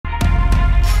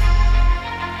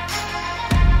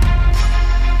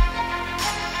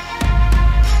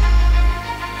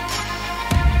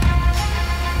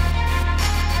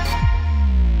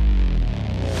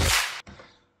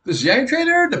This is the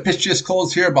Irontrader. The pitch just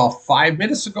closed here about 5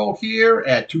 minutes ago here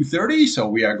at 2:30. So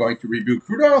we are going to review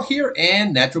crude oil here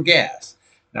and natural gas.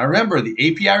 Now remember, the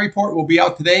API report will be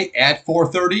out today at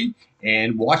 4:30.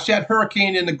 And watch that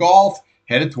hurricane in the Gulf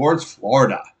headed towards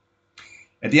Florida.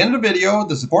 At the end of the video,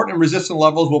 the support and resistance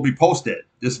levels will be posted.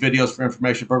 This video is for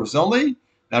information purposes only,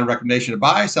 not a recommendation to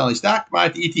buy, sell any stock, buy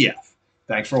the ETF.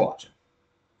 Thanks for watching.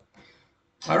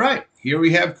 All right, here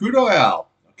we have crude oil.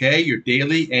 Okay, your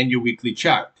daily and your weekly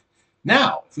chart.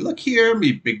 Now, if we look here, let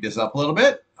me big this up a little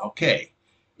bit. Okay,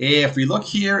 if we look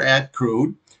here at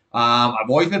crude, I've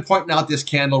always been pointing out this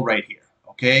candle right here.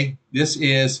 Okay, this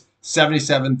is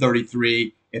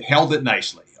 77.33. It held it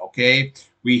nicely. Okay,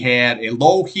 we had a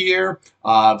low here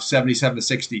of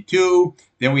 77.62.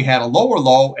 Then we had a lower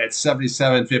low at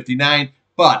 77.59.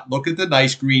 But look at the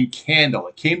nice green candle.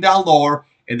 It came down lower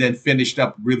and then finished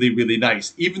up really, really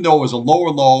nice. Even though it was a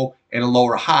lower low and a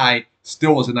lower high,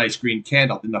 still was a nice green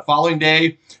candle. Then the following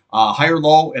day, higher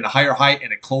low and a higher high,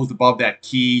 and it closed above that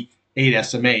key 8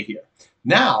 SMA here.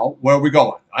 Now, where are we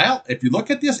going? Well, if you look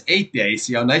at this 8-day,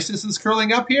 see how nice this is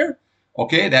curling up here?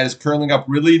 Okay, that is curling up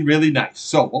really, really nice.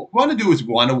 So what we want to do is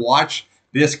we want to watch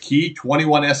this key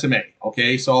 21 SMA.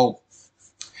 Okay, so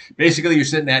basically you're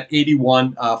sitting at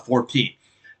 81.14.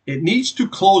 It needs to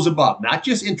close above, not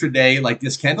just intraday like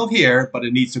this candle here, but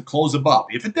it needs to close above.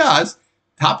 If it does,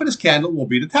 top of this candle will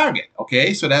be the target.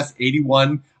 Okay, so that's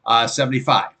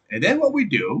 81.75. And then what we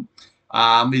do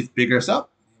is bigger this up,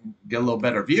 get a little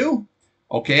better view.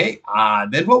 Okay,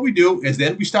 then what we do is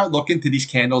then we start looking to these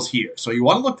candles here. So you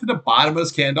want to look to the bottom of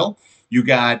this candle. You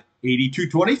got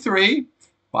 82.23.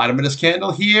 Bottom of this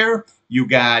candle here, you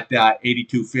got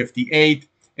 82.58.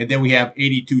 And then we have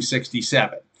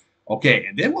 82.67. Okay,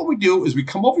 and then what we do is we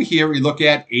come over here, we look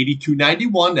at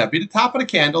 82.91. That'll be the top of the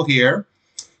candle here.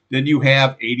 Then you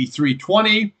have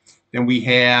 83.20. Then we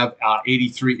have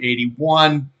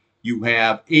 83.81. You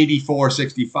have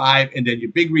 84.65. And then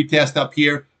your big retest up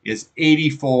here is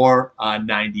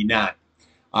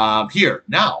 84.99. Here,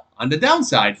 now, on the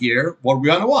downside here, what do we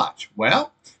want to watch?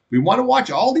 Well, we want to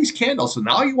watch all these candles. So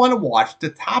now you want to watch the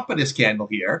top of this candle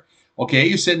here. Okay,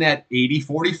 you're sitting at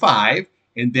 80.45.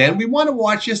 And then we want to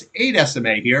watch this 8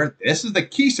 SMA here. This is the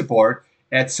key support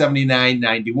at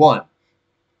 79.91.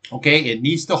 Okay, it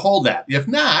needs to hold that. If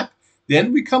not,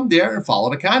 then we come there and follow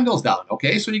the candles down.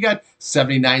 Okay, so you got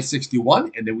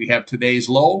 79.61, and then we have today's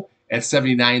low at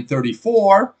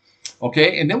 79.34.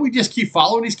 Okay, and then we just keep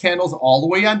following these candles all the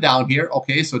way on down here.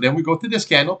 Okay, so then we go to this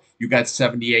candle. You got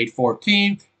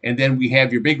 78.14, and then we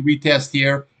have your big retest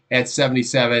here at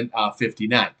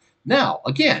 77.59. Now,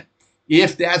 again,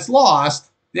 if that's lost,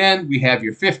 then we have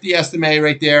your 50 SMA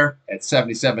right there at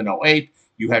 77.08.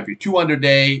 You have your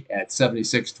 200-day at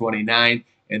 76.29.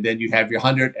 And then you have your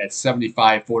 100 at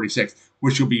 75.46,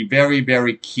 which will be very,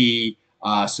 very key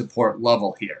support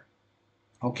level here.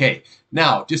 Okay,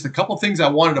 now just a couple things I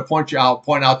wanted to point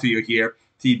out to you here.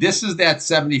 See, this is that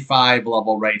 75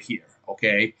 level right here.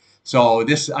 Okay, so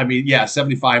this,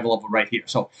 75 level right here.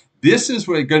 So this is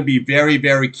going to be very,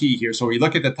 very key here. So when you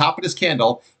look at the top of this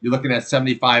candle, you're looking at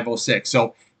 75.06.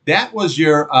 So that was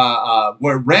your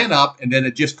where it ran up and then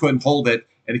it just couldn't hold it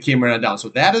and it came around down. So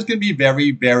that is going to be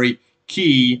very, very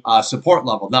key support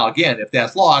level. Now, again, if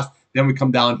that's lost, then we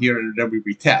come down here and then we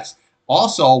retest.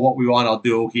 Also, what we want to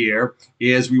do here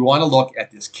is we want to look at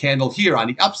this candle here on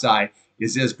the upside.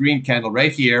 Is this green candle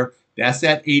right here? That's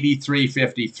at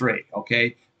 83.53.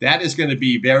 Okay, that is going to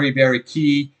be very, very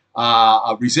key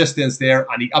resistance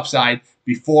there on the upside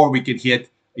before we can hit,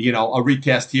 a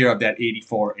retest here of that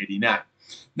 84.89.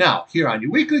 Now, here on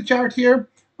your weekly chart here,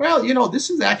 well, this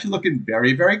is actually looking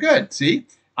very, very good. See,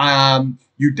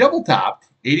 you double topped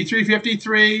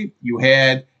 83.53. You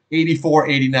had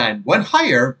 84.89. Went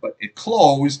higher, but it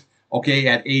closed, okay,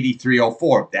 at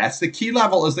 83.04. That's the key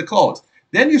level is the close.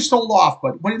 Then you sold off,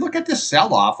 but when you look at the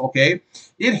sell-off, okay,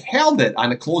 it held it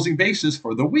on a closing basis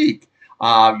for the week.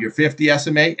 Your 50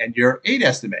 SMA and your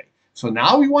 8 SMA. So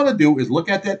now we want to do is look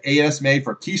at that 8 SMA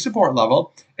for key support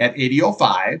level at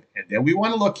 80.05, and then we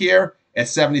want to look here at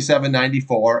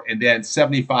 77.94 and then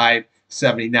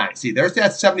 75.79. See, there's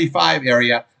that 75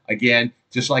 area again,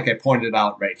 just like I pointed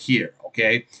out right here.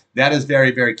 Okay, that is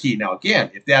very, very key. Now,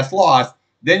 again, if that's lost,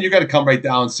 then you're going to come right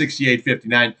down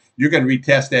 68.59. You're going to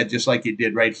retest that just like you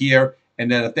did right here, and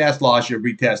then if that's lost, your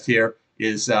retest here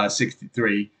is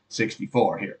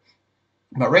 63.64 here.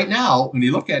 But right now, when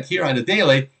you look at here on the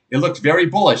daily, it looks very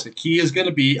bullish. The key is going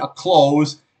to be a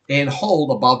close and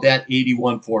hold above that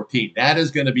 81.14. That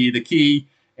is going to be the key.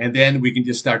 And then we can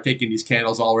just start taking these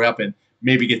candles all the way up and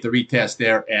maybe get the retest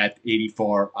there at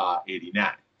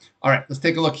 84.89. All right, let's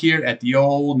take a look here at the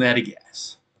old natty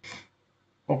gas.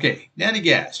 Okay, natty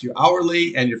gas, your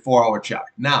hourly and your 4-hour chart.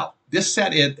 Now, this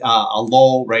set it a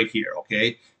low right here,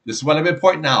 okay? This is what I've been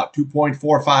pointing out,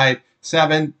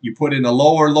 2.457. You put in a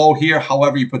lower low here.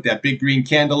 However, you put that big green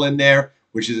candle in there,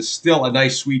 which is still a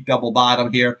nice sweet double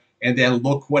bottom here. And then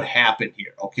look what happened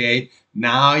here, okay?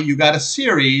 Now you got a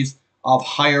series of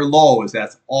higher lows.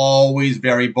 That's always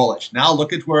very bullish. Now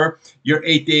look at where your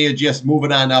 8-day is just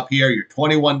moving on up here, your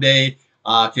 21-day,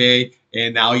 okay?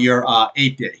 And now your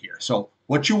 8-day here. So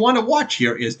what you want to watch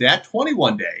here is that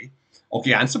 21-day,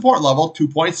 okay, on support level,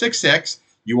 2.66.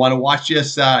 You want to watch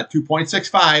this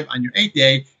 2.65 on your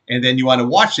 8-day, and then you want to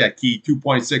watch that key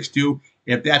 2.62.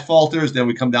 If that falters, then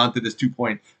we come down to this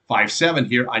 2.57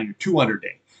 here on your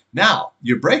 200-day. Now,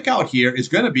 your breakout here is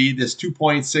going to be this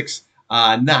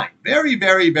 2.69. Very,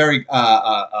 very, very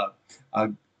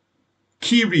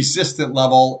key resistant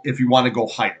level if you want to go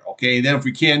higher, okay? And then if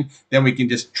we can, then we can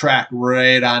just track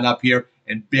right on up here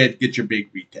and get your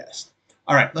big retest.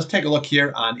 All right, let's take a look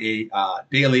here on a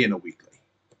daily and a weekly.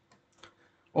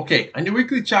 Okay, on your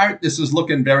weekly chart, this is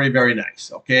looking very, very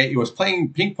nice, okay? It was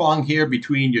playing ping pong here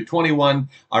between your 21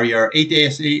 or your 8-day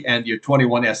SE and your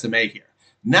 21 SMA here.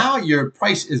 Now your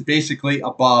price is basically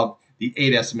above the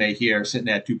 8 SMA here, sitting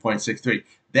at 2.63.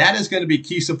 That is going to be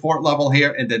key support level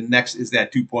here, and then next is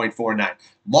that 2.49.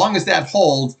 Long as that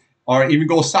holds or even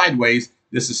goes sideways,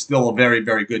 this is still a very,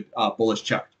 very good bullish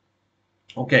chart.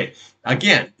 Okay,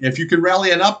 again, if you can rally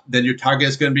it up, then your target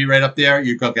is going to be right up there.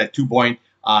 You're going to get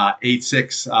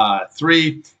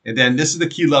 2.863, and then this is the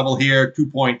key level here,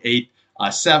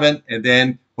 2.87, and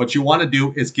then what you want to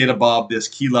do is get above this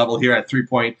key level here at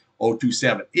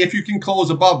 3.027. If you can close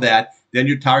above that, then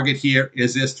your target here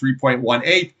is this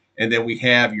 3.18, and then we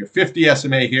have your 50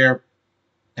 SMA here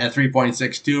at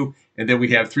 3.62, and then we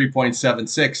have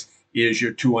 3.76 is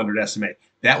your 200 SMA.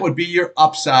 That would be your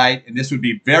upside, and this would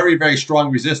be very, very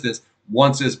strong resistance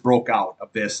once this broke out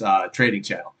of this trading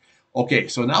channel. Okay,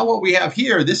 so now what we have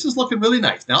here, this is looking really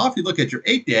nice. Now, if you look at your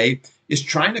 8-day, it's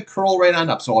trying to curl right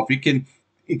on up. So if it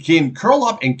can curl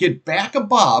up and get back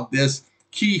above this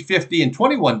key 50 and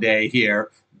 21-day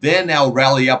here, then that'll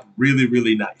rally up really,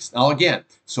 really nice. Now, again,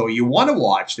 so you want to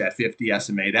watch that 50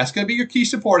 SMA. That's going to be your key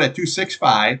support at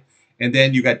 265, and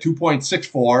then you got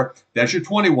 2.64. That's your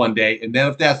 21-day, and then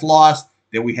if that's lost,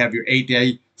 then we have your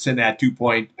 8-day sitting at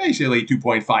basically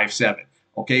 2.57.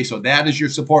 Okay, so that is your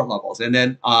support levels. And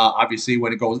then obviously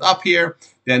when it goes up here,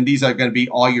 then these are going to be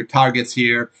all your targets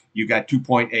here. You got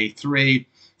 2.83.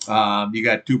 You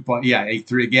got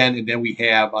 83 again, and then we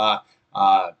have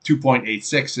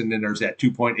 2.86, and then there's that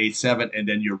 2.87, and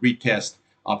then your retest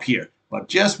up here. But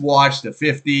just watch the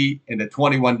 50 and the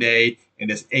 21-day and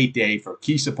this 8-day for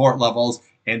key support levels,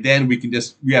 and then we can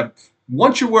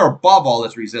once we're above all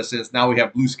this resistance, now we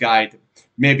have blue sky to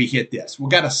maybe hit this. We've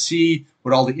got to see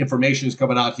what all the information is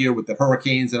coming out here with the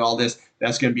hurricanes and all this.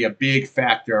 That's going to be a big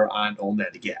factor on old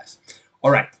natty gas.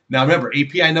 All right. Now, remember,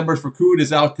 API numbers for crude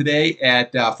is out today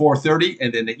at 4:30,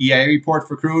 and then the EIA report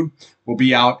for crude will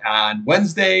be out on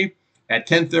Wednesday at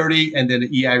 10:30, and then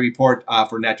the EIA report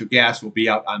for natural gas will be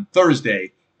out on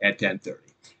Thursday at 10:30.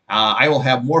 I will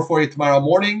have more for you tomorrow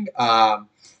morning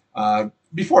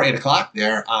before 8 o'clock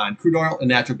there on crude oil and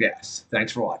natural gas.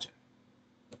 Thanks for watching.